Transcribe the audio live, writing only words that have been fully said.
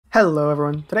Hello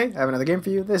everyone, today I have another game for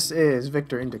you. This is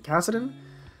Victor into Kassadin.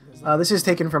 This is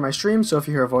taken from my stream, so if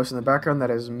you hear a voice in the background, that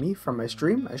is me from my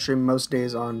stream. I stream most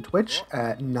days on Twitch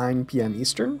at 9 PM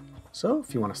Eastern, so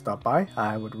if you want to stop by,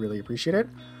 I would really appreciate it.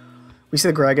 We see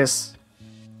the Gragas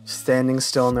standing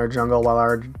still in their jungle while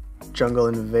our jungler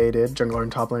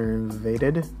and top laner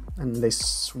invaded, and they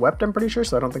swept, I'm pretty sure,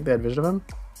 so I don't think they had vision of him.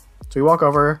 So we walk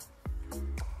over,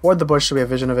 ward the bush so we have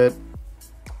vision of it,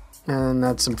 and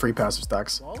that's some free passive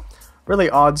stacks. Really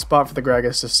odd spot for the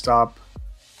Gragas to stop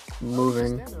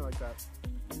moving.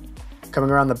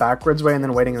 Coming around the backwards way and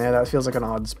then waiting there, that feels like an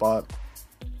odd spot.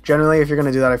 Generally, if you're going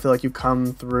to do that, I feel like you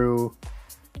come through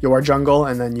your jungle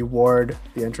and then you ward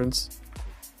the entrance.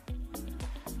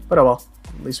 But oh well,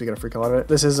 at least we get a free kill out of it.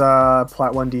 This is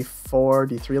Plat 1 D4,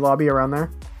 D3 lobby around there.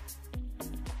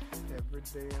 Every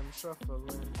day I'm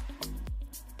shuffling.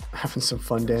 Having some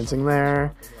fun dancing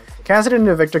there. Kassadin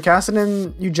into Victor.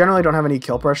 Kassadin, you generally don't have any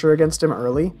kill pressure against him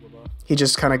early. He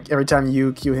just kind of, every time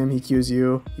you Q him, he Qs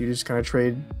you. You just kind of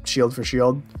trade shield for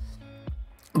shield.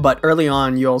 But early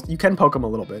on, you can poke him a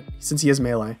little bit, since he is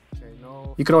melee.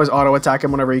 You can always auto attack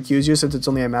him whenever he Qs you, since it's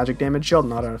only a magic damage shield,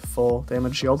 not a full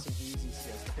damage shield.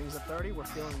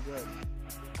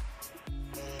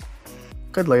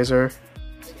 Good laser.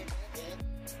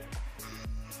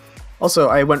 Also,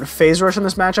 I went phase rush in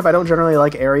this matchup. I don't generally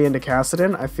like Ahri into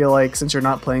Kassadin. I feel like since you're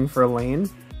not playing for a lane,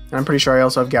 and I'm pretty sure I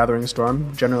also have Gathering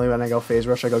Storm. Generally when I go phase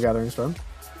rush, I go Gathering Storm.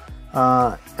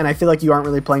 And I feel like you aren't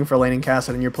really playing for lane in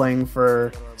Kassadin, you're playing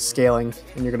for scaling,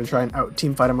 and you're going to try and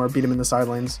out-team fight him or beat him in the side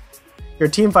lanes. Your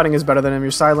team fighting is better than him,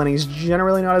 your side laning is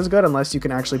generally not as good unless you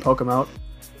can actually poke him out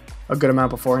a good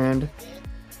amount beforehand.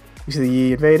 You see the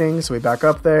Yi invading, so we back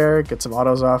up there, get some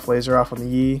autos off, laser off on the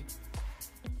Yi.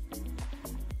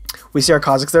 We see our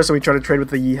Kha'Zix there, so we try to trade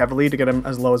with the Yi heavily to get him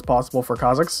as low as possible for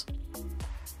Kha'Zix.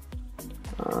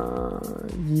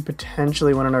 Yi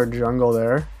potentially went in our jungle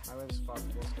there.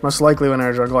 Most likely went in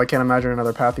our jungle. I can't imagine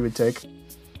another path he would take.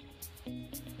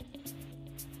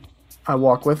 I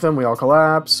walk with him. We all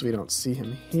collapse. We don't see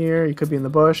him here. He could be in the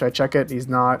bush. I check it. He's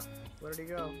not. Where did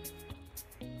he go?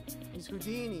 He's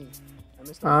Houdini.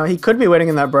 He could be waiting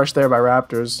in that brush there by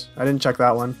Raptors. I didn't check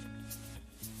that one.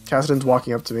 Kassadin's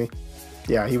walking up to me.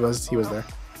 Yeah, he was there.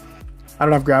 I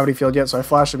don't have gravity field yet, so I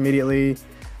flash immediately.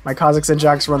 My Kha'Zix and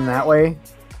Jax run that way.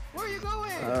 Where are you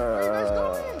going?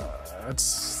 It's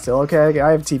still okay.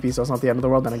 I have TP, so it's not the end of the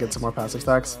world. Then I get some more passive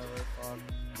stacks.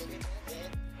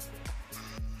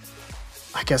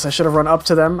 I guess I should have run up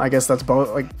to them. I guess that's both.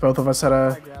 Like both of us had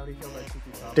a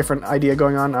different idea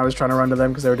going on. I was trying to run to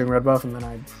them because they were doing red buff, and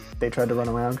then they tried to run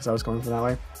around because I was going from that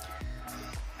way.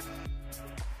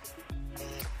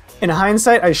 In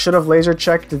hindsight, I should have laser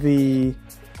checked the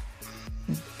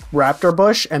Raptor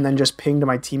bush and then just pinged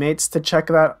my teammates to check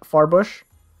that far bush.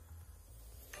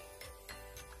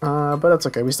 But that's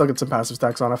okay. We still get some passive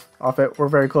stacks off it. We're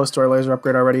very close to our laser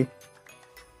upgrade already.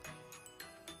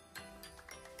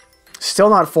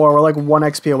 Still not 4. We're like 1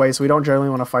 XP away, so we don't generally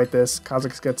want to fight this.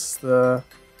 Kha'Zix gets the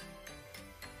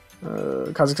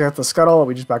scuttle.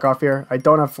 We just back off here. I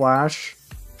don't have flash.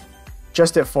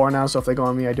 Just at 4 now, so if they go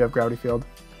on me, I do have gravity field.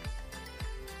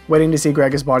 Waiting to see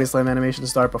Gragas body slam animation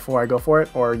start before I go for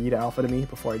it, or Yi to alpha to me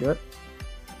before I do it.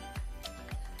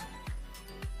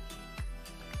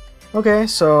 Okay,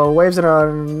 so wave's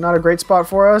in not a great spot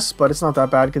for us, but it's not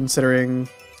that bad considering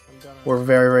we're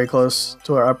very, very close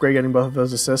to our upgrade, getting both of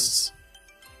those assists,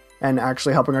 and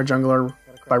actually helping our jungler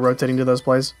by rotating to those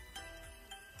plays.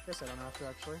 Guess I don't have to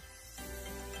actually.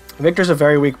 Victor's a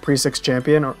very weak pre-6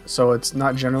 champion, so it's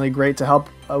not generally great to help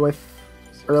with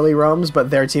early roams, but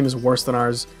their team is worse than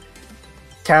ours.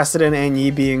 Kassadin and Yi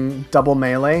being double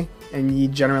melee, and Yi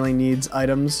generally needs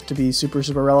items to be super,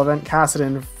 super relevant.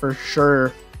 Kassadin for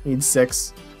sure needs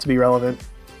 6 to be relevant.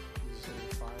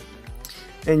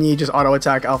 And Yi just auto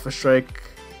attack, alpha strike,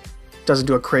 doesn't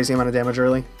do a crazy amount of damage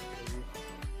early.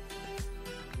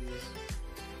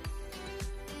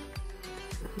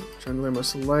 Jungler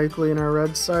most likely in our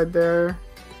red side there.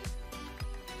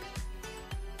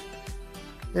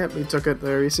 Yep, we took it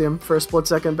there. You see him for a split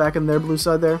second back in their blue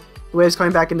side there. The wave's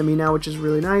coming back into me now, which is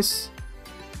really nice.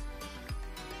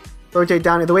 Rotate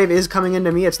down. The wave is coming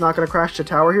into me. It's not going to crash the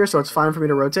tower here, so it's fine for me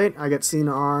to rotate. I get seen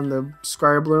on the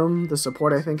Scryer Bloom. The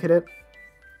support, I think, hit it.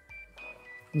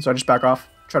 And so I just back off.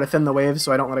 Try to thin the wave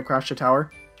so I don't let it crash the tower.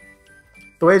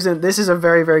 The wave's in. This is a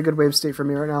very, very good wave state for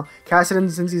me right now. Kassadin,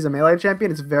 since he's a melee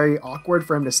champion, it's very awkward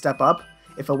for him to step up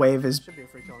if a wave is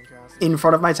in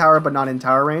front of my tower but not in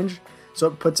tower range. So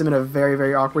it puts him in a very,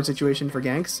 very awkward situation for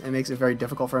ganks and makes it very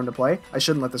difficult for him to play. I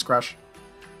shouldn't let this crash.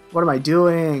 What am I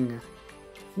doing?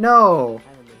 No!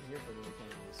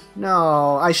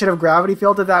 No, I should have gravity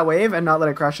fielded that wave and not let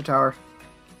it crash the tower.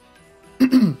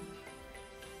 We've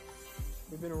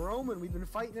been roaming, we've been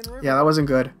fighting in river. Yeah, that wasn't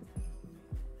good.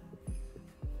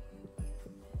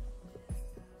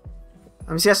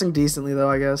 I'm CSing decently though,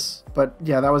 I guess. But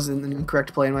yeah, that was an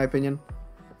incorrect play in my opinion.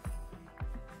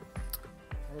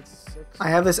 I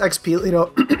have this XP lead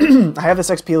I have this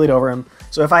XP lead over him.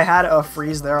 So if I had a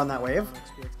freeze there on that wave,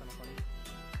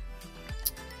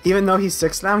 even though he's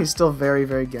 6 now, he's still very,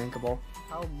 very gankable.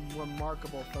 How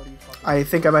remarkable 30 fucking... I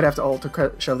think I might have to ult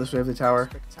to shove this wave to the tower.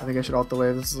 I think I should ult the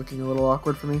wave. This is looking a little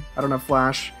awkward for me. I don't have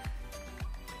flash.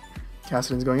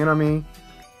 Kassadin's going in on me.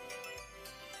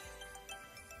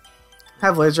 I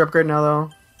have laser upgrade now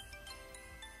though.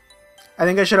 I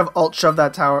think I should have ult shoved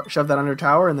that under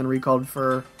tower and then recalled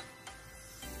for...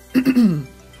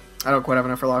 I don't quite have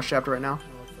enough for Lost Chapter right now.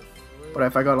 But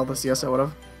if I got all the CS I would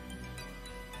have.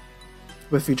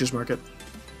 With Futures Market.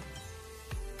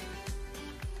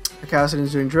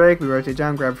 Kassadin's doing Drake, we rotate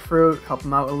down, grab fruit, help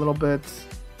him out a little bit.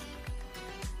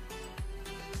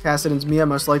 Kassadin's Mia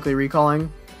most likely recalling.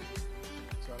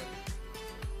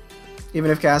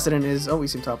 Even if Kassadin is... Oh, we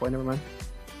seem top lane, never mind.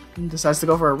 He decides to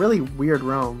go for a really weird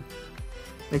roam.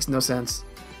 Makes no sense.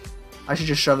 I should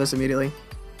just shove this immediately.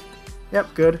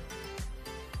 Yep, good.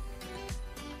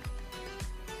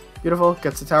 Beautiful,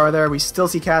 gets the tower there. We still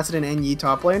see Kassadin and Yi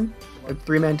top lane. A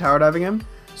 3-man tower diving him.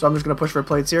 So I'm just going to push for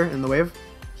plates here in the wave.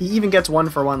 He even gets 1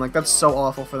 for 1. Like, that's so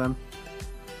awful for them.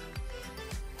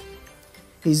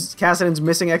 Kassadin's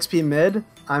missing XP mid.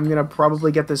 I'm going to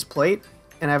probably get this plate.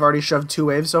 And I've already shoved 2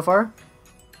 waves so far.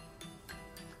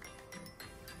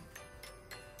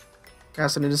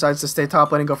 Kassadin decides to stay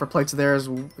top lane and go for plates there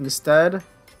instead.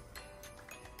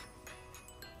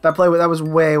 That was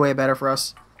way, way better for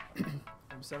us.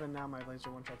 I'm 7 now, my laser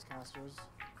one-shots casters.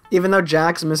 Even though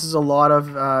Jax misses a lot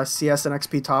of CS and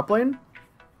XP top lane,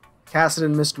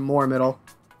 Kassadin missed more middle.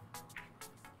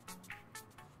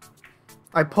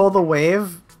 I pull the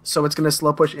wave, so it's going to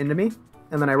slow push into me,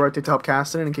 and then I rotate to help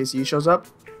Kassadin in case Yi shows up.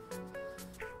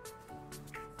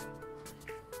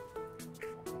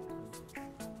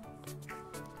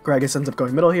 Gragas ends up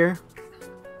going middle here.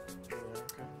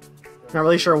 Not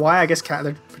really sure why. I guess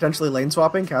they're potentially lane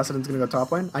swapping. Kassadin's going to go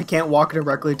top lane. I can't walk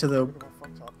directly to the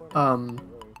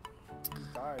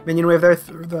minion wave there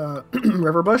through the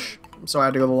river bush, so I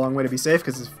had to go the long way to be safe,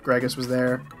 because if Gragas was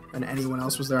there and anyone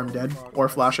else was there, I'm dead. Or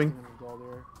flashing.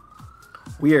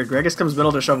 Weird. Gragas comes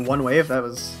middle to shove 1 wave. That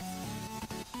was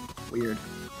weird.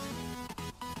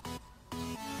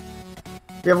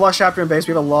 We have Lost Chapter in base.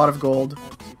 We have a lot of gold.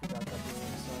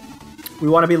 We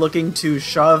want to be looking to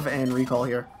shove and recall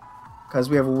here, because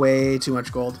we have way too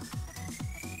much gold.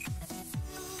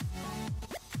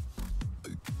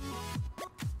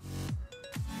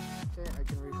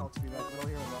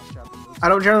 I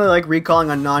don't generally like recalling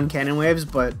on non-cannon waves,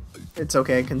 but it's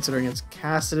okay considering it's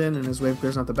Kassadin and his wave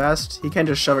clear's not the best. He can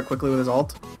just shove it quickly with his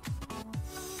ult.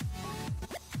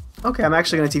 Okay, I'm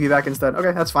actually going to TP back instead.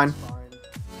 Okay, that's fine.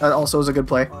 That also is a good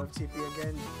play.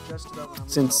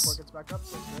 Since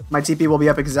my TP will be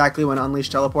up exactly when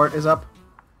Unleashed Teleport is up.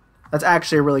 That's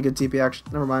actually a really good TP,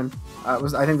 actually. Never mind.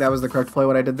 I think that was the correct play,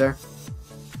 what I did there.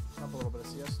 Up a little bit of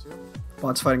CS too.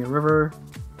 Bots fighting in river.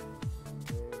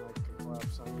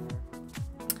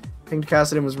 Pinged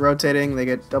Kassadin was rotating, they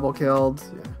get double killed.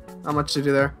 Yeah, not much to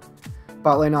do there.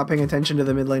 Bot lane not paying attention to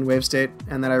the mid lane wave state,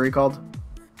 and then I recalled.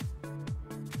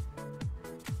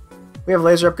 We have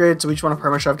laser upgrade, so we just want to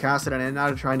perma-shove Kassadin in now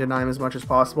to try and deny him as much as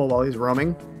possible while he's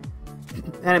roaming.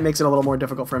 And it makes it a little more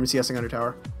difficult for him CSing under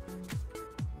tower.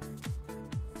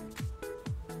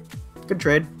 Good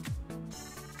trade.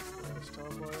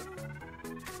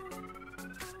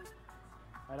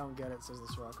 I don't get it, says the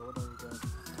Soraka. What don't you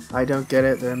get? I don't get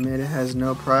it. Their mid has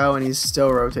no prio, and he's still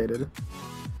rotated.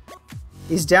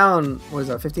 He's down, what is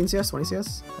that, 15 CS? 20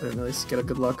 CS? I didn't really get a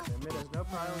good look. Their mid has no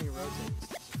prio and he rotates.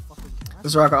 The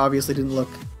Soraka obviously didn't look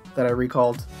that I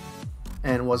recalled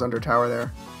and was under tower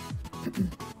there.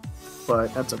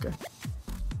 But that's okay.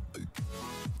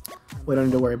 We don't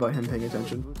need to worry about him paying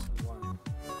attention.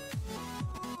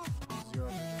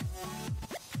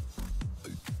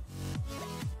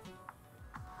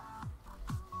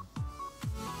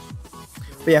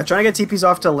 But yeah, trying to get TPs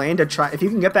off to lane to try. If you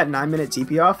can get that 9-minute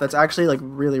TP off, that's actually like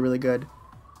really, really good.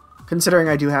 Considering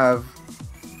I do have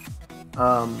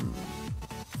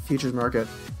Futures Market.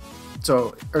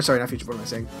 So, or sorry, not Futures, what am I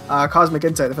saying? Cosmic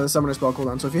Insight for the Summoner spell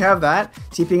cooldown. So if you have that,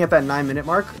 TPing at that 9-minute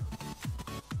mark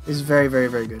is very, very,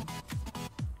 very good.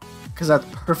 Because that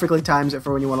perfectly times it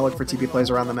for when you want to look for TP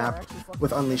plays around the map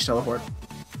with Unleashed Teleport.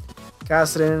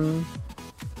 Kassadin,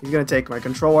 he's going to take my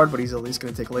Control Ward, but he's at least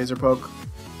going to take Laser Poke.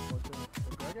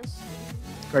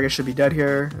 Gragas should be dead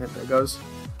here. And there it goes.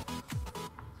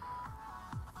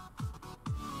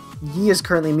 Yi is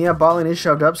currently Mia. Bot lane is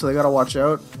shoved up, so they gotta watch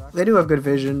out. They do have good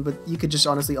vision, but you could just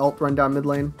honestly ult run down mid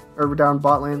lane. Or down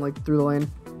bot lane, like through the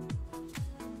lane.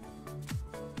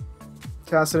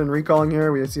 Kassadin recalling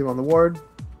here. We see him on the ward.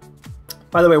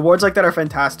 By the way, wards like that are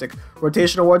fantastic.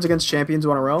 Rotational wards against champions who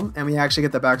want to roam, and we actually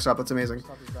get the backstop. That's amazing.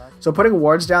 So putting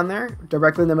wards down there,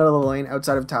 directly in the middle of the lane,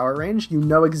 outside of tower range, you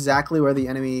know exactly where the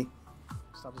enemy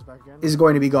is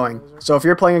going to be going. So if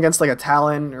you're playing against like a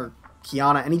Talon or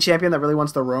Kiana, any champion that really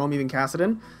wants to roam, even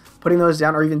Kassadin, putting those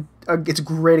down, or even it's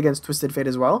great against Twisted Fate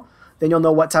as well, then you'll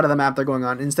know what side of the map they're going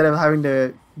on. Instead of having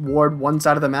to ward one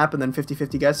side of the map and then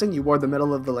 50-50 guessing, you ward the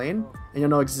middle of the lane, and you'll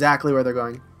know exactly where they're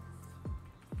going.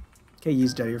 Okay,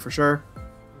 Yi's dead here for sure.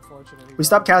 We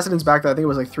stopped Kassadin's back, though. I think it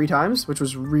was like 3 times, which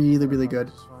was really, really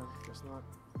good.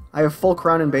 I have full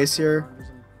crown and base here.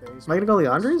 Am I gonna go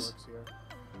Liandry's?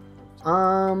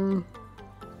 I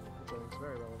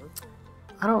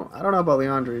don't know about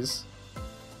Liandry's.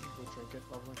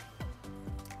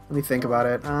 Let me think about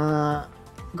it.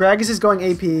 Gragas is going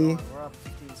AP.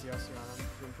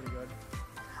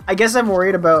 I guess I'm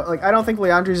worried about, like, I don't think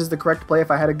Liandry's is the correct play if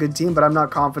I had a good team, but I'm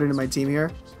not confident in my team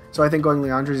here. So I think going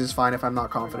Liandry's is fine if I'm not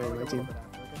confident in my team.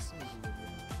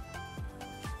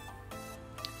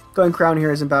 Going Crown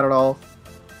here isn't bad at all.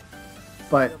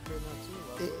 But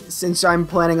since I'm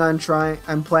planning on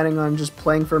just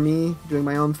playing for me, doing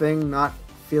my own thing, not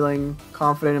feeling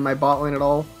confident in my bot lane at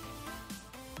all.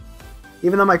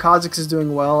 Even though my Kha'Zix is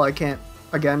doing well, I can't,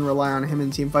 again, rely on him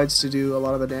in teamfights to do a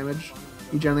lot of the damage.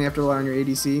 You generally have to rely on your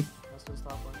ADC,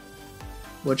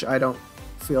 which I don't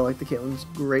feel like the Caitlyn's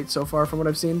great so far from what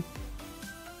I've seen.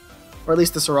 Or at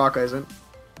least the Soraka isn't.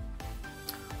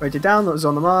 Write it down,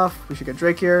 zone them off. We should get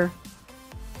Drake here.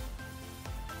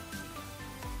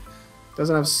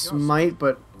 Doesn't have Smite,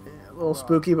 but a little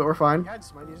spooky, but we're fine.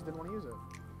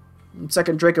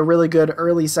 Second Drake, a really good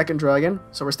early second dragon.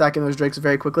 So we're stacking those Drakes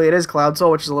very quickly. It is Cloud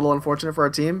Soul, which is a little unfortunate for our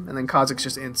team. And then Kha'Zix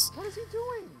just ints. What is he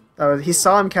doing? He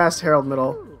saw him cast Herald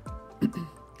middle.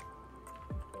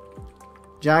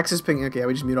 Jax is pinging. Okay,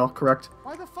 we just mute all. Correct.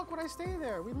 Why the fuck would I stay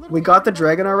there? We got the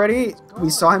dragon already. We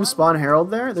saw him spawn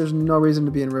Herald there. There's no reason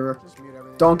to be in river.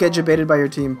 Don't get debated by your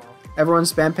team. Everyone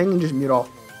spam ping and just mute all.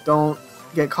 Don't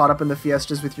get caught up in the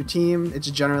fiestas with your team.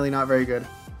 It's generally not very good.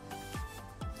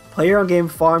 Play your own game,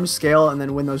 farm, scale, and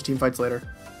then win those team fights later.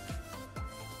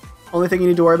 Only thing you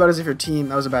need to worry about is if your team...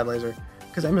 That was a bad laser,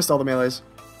 because I missed all the melees.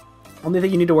 Only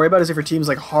thing you need to worry about is if your team's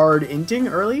like hard inting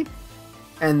early,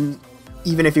 and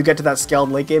even if you get to that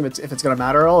scaled late game, if it's going to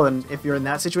matter at all, and if you're in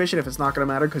that situation, if it's not going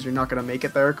to matter because you're not going to make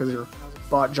it there because your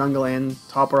bot, jungle, and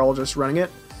top are all just running it,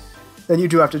 then you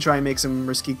do have to try and make some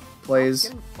risky plays.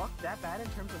 Getting fucked that bad in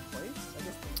terms of plays? I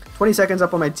guess 20 seconds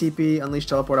up on my TP, Unleash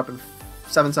Teleport up in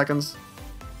 7 seconds.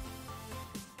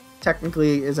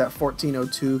 Technically is at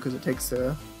 14:02 because it takes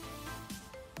the...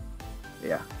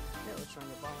 Yeah.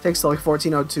 Takes to like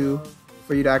 14:02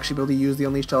 for you to actually be able to use the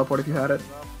Unleash Teleport if you had it.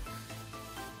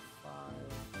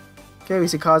 Okay, we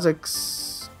see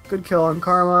Kha'Zix. Good kill on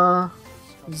Karma.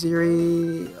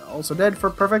 Zeri also dead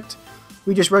for perfect.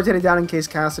 We just rotated down in case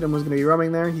Kassadin was going to be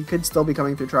roaming there. He could still be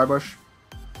coming through Tribush.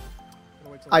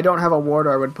 I don't have a ward,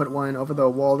 or I would put one over the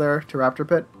wall there to Raptor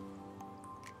Pit.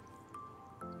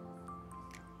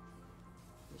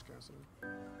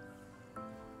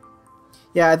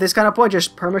 Yeah, at this kind of point,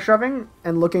 just perma-shoving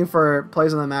and looking for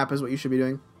plays on the map is what you should be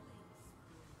doing.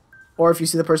 Or if you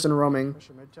see the person roaming.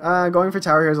 Going for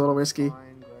tower here is a little risky.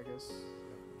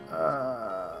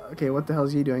 Okay, what the hell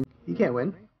is he doing? He can't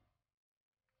win.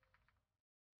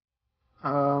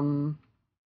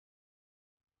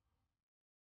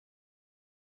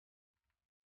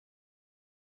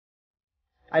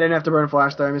 I didn't have to burn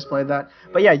flash there, I misplayed that.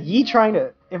 But yeah, Yi trying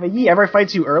to... If a Yi ever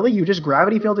fights you early, you just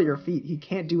gravity field at your feet. He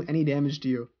can't do any damage to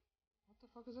you. What the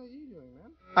fuck is that Yi doing,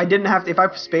 man? I didn't have to... If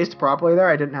I spaced properly there,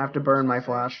 I didn't have to burn my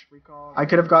flash. I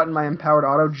could have gotten my empowered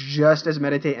auto just as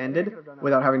Meditate ended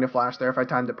without having to flash there if I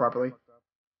timed it properly.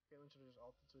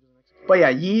 But yeah,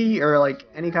 Yi or like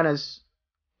any kind of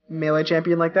melee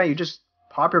champion like that, you just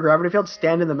pop your gravity field,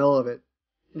 stand in the middle of it,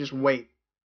 and just wait.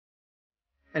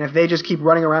 And if they just keep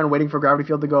running around waiting for gravity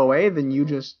field to go away, then you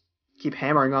just keep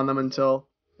hammering on them until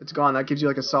it's gone. That gives you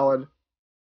like a solid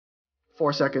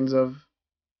 4 seconds of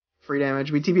free damage.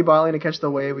 We TP bot lane to catch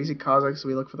the wave. We see Kha'Zix, so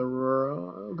we look for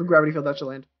the good gravity field. That should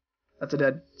land. That's a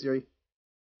dead Zeri.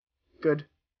 Good.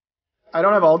 I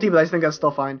don't have ulti, but I think that's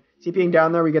still fine. TPing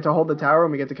down there, we get to hold the tower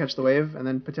and we get to catch the wave and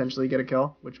then potentially get a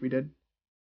kill, which we did.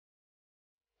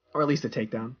 Or at least a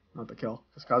takedown, not the kill,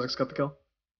 because Kha'Zix got the kill.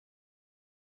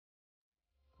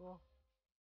 Cool.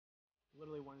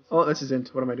 Literally 1 second. Oh, this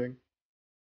isn't. What am I doing?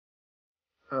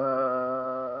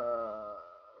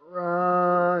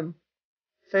 Run.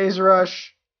 Phase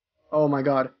rush. Oh my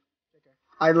god.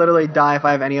 I'd literally die if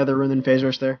I have any other rune than phase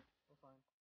rush there.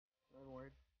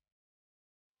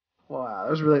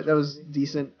 Wow, that was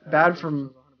decent. Bad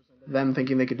from them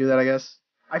thinking they could do that, I guess.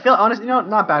 I feel honestly,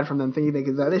 not bad from them thinking they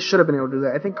could do that. They should have been able to do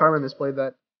that. I think Karma misplayed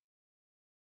that.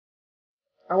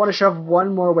 I want to shove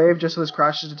one more wave just so this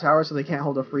crashes the tower so they can't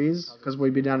hold a freeze, because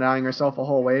we'd be denying ourselves a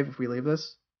whole wave if we leave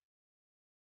this.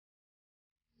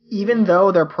 Even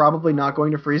though they're probably not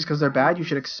going to freeze because they're bad, you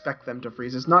should expect them to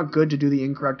freeze. It's not good to do the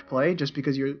incorrect play just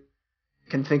because you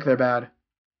can think they're bad.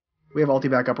 We have ulti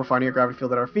back up. We're finding a gravity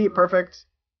field at our feet. Perfect.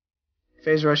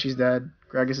 Phase rush, he's dead.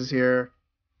 Gragas is here.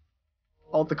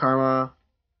 Ult the Karma.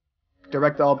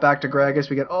 Direct the ult back to Gragas.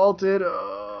 We get ulted.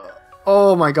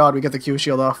 Oh my god, we get the Q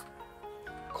shield off.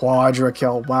 Quadra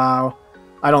kill. Wow.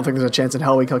 I don't think there's a chance in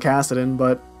hell we kill Kassadin,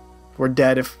 but we're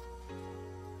dead if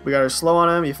we got our slow on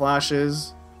him. He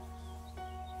flashes.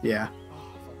 Yeah.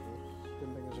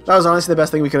 That was honestly the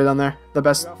best thing we could have done there. The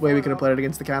best way we could have played it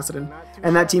against the Kassadin.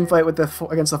 And that team fight with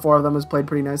against the four of them was played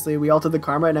pretty nicely. We ulted the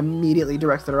Karma and immediately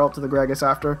directed our ult to the Gragas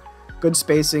after. Good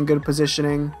spacing, good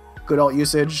positioning, good ult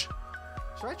usage.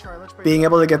 Being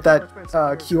able to get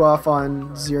that Q off on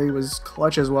Zeri was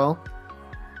clutch as well.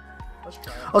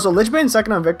 Also, Lich Bane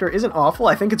second on Victor isn't awful.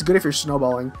 I think it's good if you're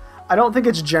snowballing. I don't think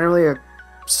it's generally a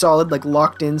solid, like,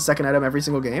 locked-in second item every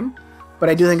single game. But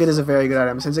I do think it is a very good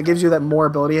item, since it gives you that more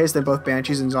ability haste than both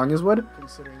Banshees and Zhonya's would.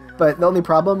 But the only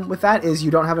problem with that is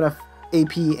you don't have enough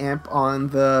AP amp on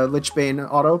the Lich Bane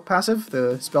auto passive,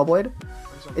 the Spellblade.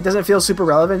 It doesn't feel super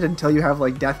relevant until you have,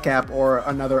 like, Death Cap or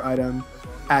another item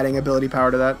adding ability power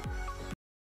to that.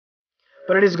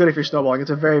 But it is good if you're snowballing. It's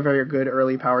a very, very good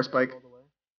early power spike.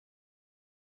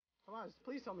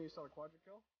 Please tell me you saw a quadra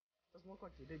kill. Doesn't look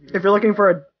like you did. If you're looking for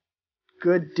a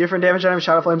good different damage item,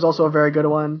 Shadow Flame's also a very good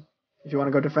one. If you want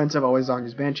to go defensive, always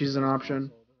Zhonya's Banshees is an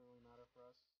option.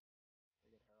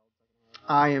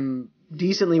 I am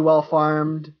decently well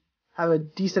farmed, have a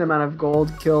decent amount of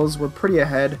gold kills, we're pretty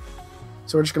ahead.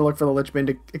 So we're just going to look for the Lich Bane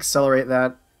to accelerate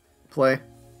that play.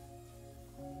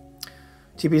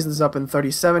 TP's this up in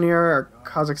 37 here, our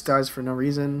Kha'Zix dies for no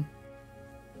reason.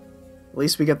 At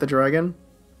least we get the dragon.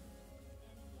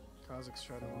 Kha'Zix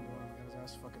tried to one got his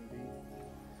ass fucking beat.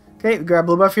 Okay, grab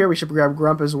blue buff here. We should grab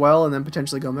Grump as well, and then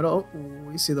potentially go middle. Oh,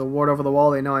 we see the ward over the wall.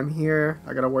 They know I'm here.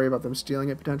 I gotta worry about them stealing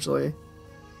it potentially.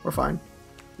 We're fine.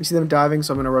 We see them diving,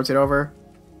 so I'm gonna rotate over.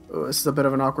 Ooh, this is a bit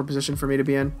of an awkward position for me to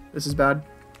be in. This is bad.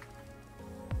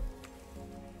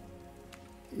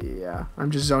 Yeah,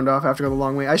 I'm just zoned off after the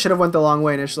long way. I should have went the long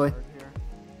way initially.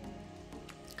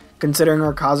 Considering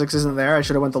our Kha'Zix isn't there, I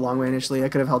should have went the long way initially. I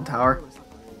could have held tower.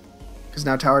 Because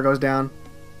now tower goes down.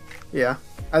 Yeah.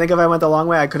 I think if I went the long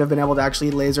way, I could have been able to actually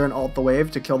laser and ult the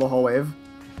wave to kill the whole wave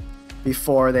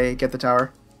before they get the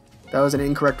tower. That was an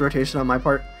incorrect rotation on my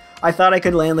part. I thought I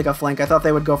could land like a flank. I thought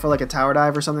they would go for like a tower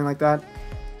dive or something like that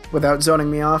without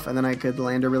zoning me off, and then I could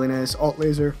land a really nice ult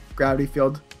laser, gravity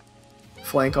field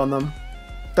flank on them.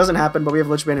 Doesn't happen, but we have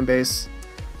Lich Bane in base.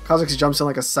 Kha'Zix jumps in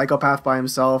like a psychopath by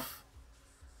himself.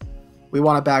 We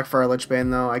want it back for our Lich Bane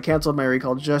though. I canceled my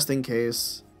recall just in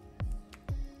case.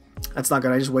 That's not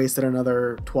good. I just wasted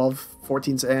another 12,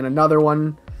 14, and another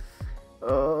one. 2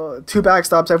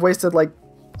 backstops. I've wasted like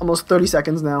almost 30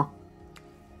 seconds now.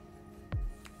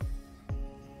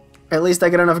 At least I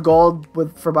get enough gold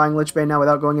for buying Lich Bane now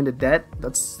without going into debt.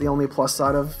 That's the only plus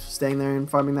side of staying there and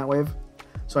farming that wave.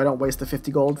 So I don't waste the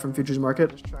 50 gold from Futures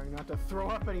Market. Just trying not to throw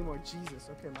up anymore. Jesus.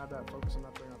 Okay, my bad. Focus on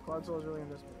that thing. Cloud Soul is really in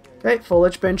this one. Okay, full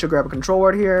Lich Bane. Should grab a control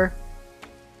ward here.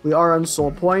 We are on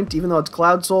Soul Point, even though it's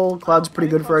Cloud Soul. Cloud's pretty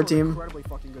good for our team.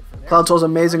 Cloud Soul's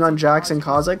amazing on Jax and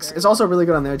Kha'Zix. It's also really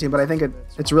good on their team, but I think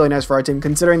it's really nice for our team,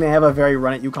 considering they have a very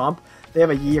run-at-you comp. They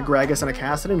have a Yi, a Gragas, and a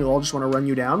Kassadin who all just want to run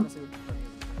you down.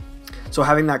 So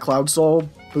having that Cloud Soul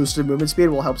boosted movement speed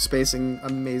will help spacing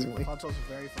amazingly.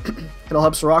 It'll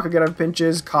help Soraka get out of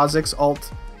pinches, Kha'Zix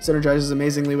ult synergizes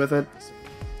amazingly with it,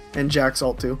 and Jax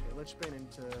ult too.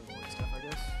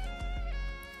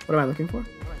 What am I looking for?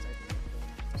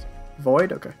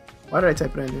 Void? Okay. Why did I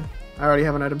type it in here? I already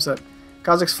have an item set.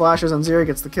 Kha'Zix flashes on Zeri,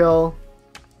 gets the kill.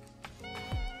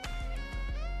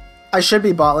 I should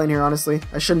be bot lane here, honestly.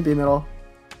 I shouldn't be middle.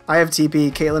 I have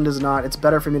TP, Caitlyn does not. It's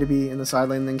better for me to be in the side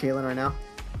lane than Caitlyn right now.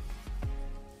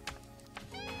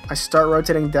 I start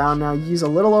rotating down now. Yi's a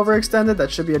little overextended. That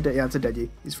should be a dead. Yeah, it's a dead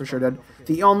Yi. He's for sure dead.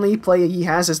 The only play he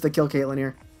has is to kill Caitlyn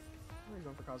here.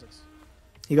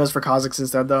 He goes for Kha'Zix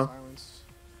instead, though.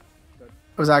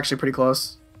 It was actually pretty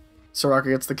close. Soraka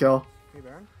gets the kill.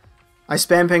 I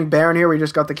spam ping Baron here. We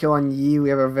just got the kill on Yi. We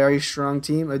have a very strong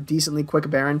team. A decently quick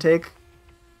Baron take.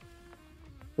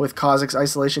 With Kha'Zix's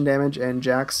isolation damage and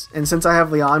Jax. And since I have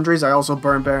Liandry's, I also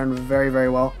burn Baron very, very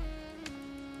well.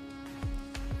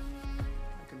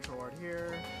 Control ward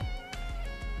here.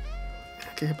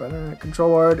 Okay, hit by that.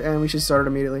 Control ward, and we should start it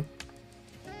immediately.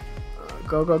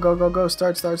 Go, go, go, go, go.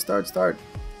 Start, start, start, start.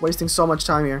 Wasting so much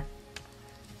time here.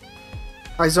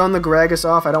 I zone the Gragas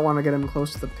off. I don't want to get him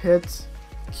close to the pit.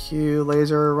 Q,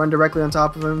 laser, run directly on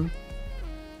top of him.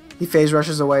 He phase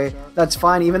rushes away. That's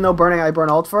fine. Even though I burn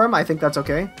ult for him, I think that's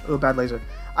okay. Oh, bad laser.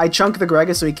 I chunk the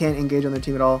Gragas so he can't engage on their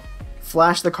team at all.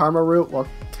 Flash the Karma route while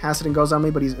Kassadin goes on me,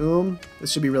 but he's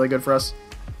This should be really good for us.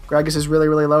 Gragas is really,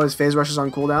 really low. His phase rush is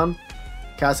on cooldown.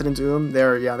 Kassadin's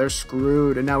they're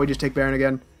screwed. And now we just take Baron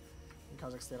again.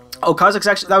 Oh, Kha'Zix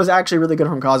actually, that was actually really good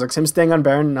from Kha'Zix. Him staying on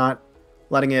Baron, not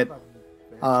letting it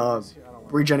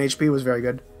regen HP was very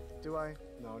good. Do I?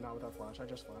 No, not without flash. I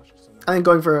just flashed. So no. I think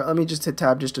going for, let me just hit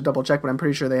tab just to double check, but I'm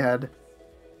pretty sure they had.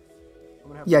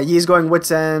 Yeah, Yi's going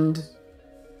Wit's End.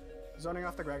 Zoning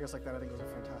off the Gragas like that, I think was a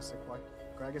fantastic play.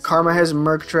 Gragas Karma has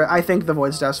Merc Trick. I think the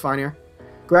Void Staff's fine here.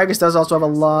 Gragas does also have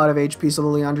a lot of HP, so the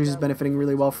Liandry's is benefiting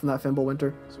really well from that Fimble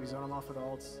Winter. So we zone him off with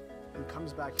ults. He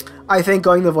comes back in. I think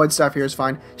going the Void Staff here is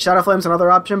fine. Shadow Flame's another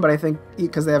option, but I think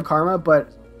because they have Karma, but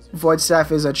Void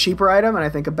Staff is a cheaper item and I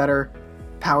think a better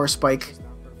power spike.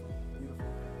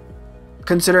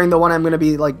 Considering the one I'm going to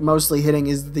be like mostly hitting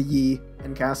is the Yi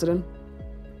and Kassadin.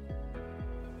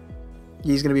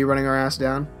 Yi's going to be running our ass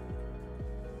down.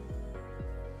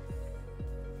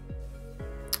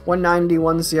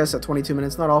 191 CS at 22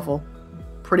 minutes, not awful.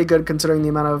 Pretty good considering the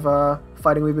amount of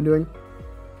fighting we've been doing.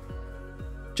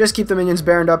 Just keep the minions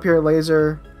baroned up here,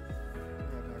 laser.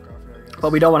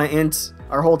 But we don't want to int.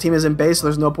 Our whole team is in base, so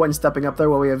there's no point in stepping up there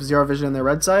while we have zero vision in their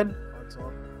red side.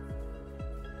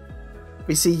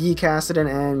 We see Yi, Kassadin,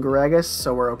 and Gragas,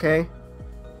 so we're okay.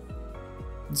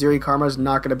 Zeri Karma is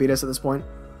not going to beat us at this point.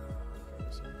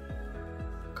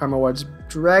 Karma wards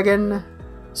Dragon.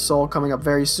 Soul coming up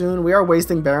very soon. We are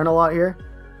wasting Baron a lot here.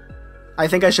 I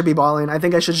think I should be bot lane. I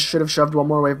think I should have shoved one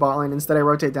more wave bot lane. Instead I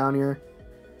rotate down here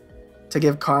to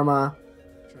give Karma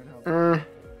or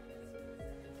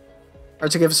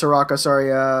to give Soraka,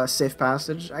 sorry, safe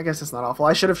passage. I guess it's not awful.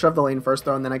 I should have shoved the lane first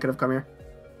though, and then I could have come here.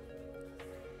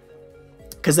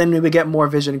 Because then we would get more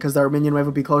vision because our minion wave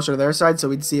would be closer to their side, so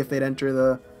we'd see if they'd enter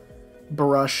the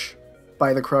brush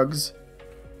by the Krugs.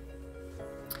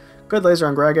 Good laser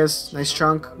on Gragas. Nice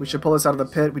chunk. We should pull this out of the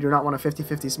pit. We do not want to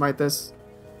 50-50 smite this.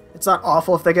 It's not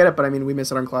awful if they get it, but I mean, we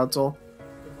miss it on Cloud Soul.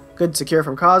 Good secure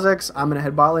from Kha'Zix. I'm going to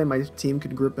head bot lane. My team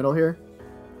can group middle here.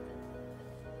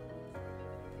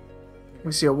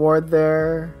 We see a ward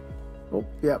there. Oh,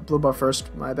 yeah, blue buff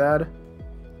first. My bad.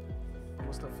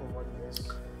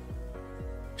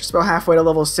 Just about halfway to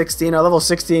level 16. Our level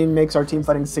 16 makes our team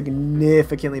fighting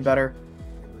significantly better.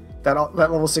 That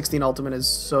level 16 ultimate is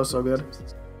so good.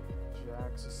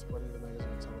 Jax is splitting the Megas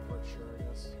and teleport, sure, I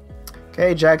guess.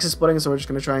 Okay, Jax is splitting, so we're just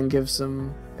going to try and give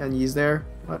some... And he's there.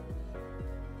 What?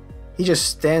 He just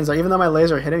stands there. Even though my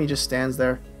laser hit him, he just stands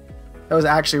there. That was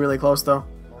actually really close, though.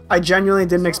 I genuinely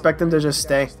didn't expect him to just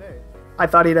stay. I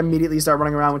thought he'd immediately start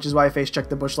running around, which is why I face-checked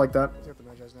the bush like that.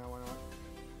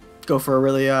 Go for a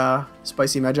really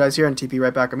spicy Magi's here and TP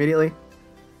right back immediately.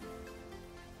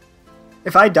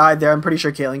 If I died there, I'm pretty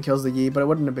sure Caitlyn kills the Yi, but it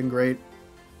wouldn't have been great.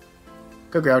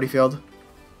 Good Gravity Field.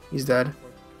 He's dead.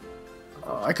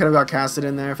 Oh, I could have got casted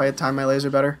in there if I had timed my laser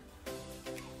better.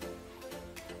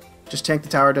 Just tank the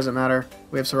tower, doesn't matter.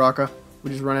 We have Soraka.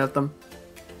 We just run at them.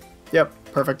 Yep,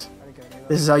 perfect.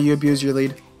 This is how you abuse your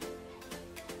lead.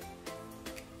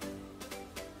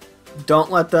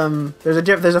 Don't let them...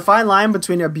 There's a fine line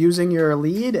between abusing your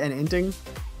lead and inting.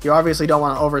 You obviously don't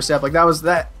want to overstep. Like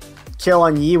that kill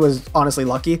on Yi was honestly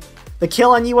lucky. The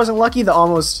kill on Yi wasn't lucky. The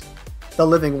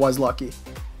living was lucky.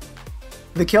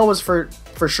 The kill was for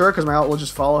sure because my ult will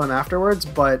just follow him afterwards.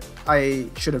 But I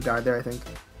should have died there, I think.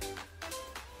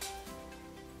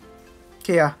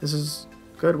 Okay, yeah, this is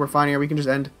good. We're fine here. We can just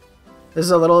end. This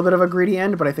is a little bit of a greedy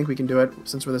end, but I think we can do it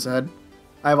since we're this ahead.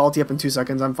 I have ulti up in 2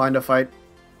 seconds. I'm fine to fight.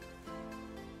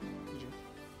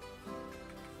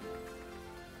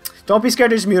 Don't be scared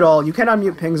to just mute all. You can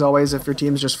unmute pings always if your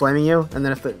team's just flaming you, and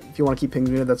then if you want to keep pings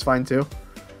muted, that's fine too.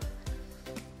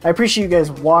 I appreciate you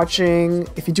guys watching.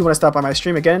 If you do want to stop by my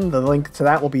stream again, the link to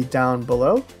that will be down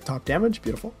below. Top damage,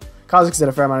 beautiful. Kha'Zix did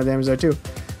a fair amount of damage there too.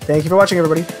 Thank you for watching,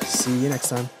 everybody. See you next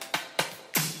time.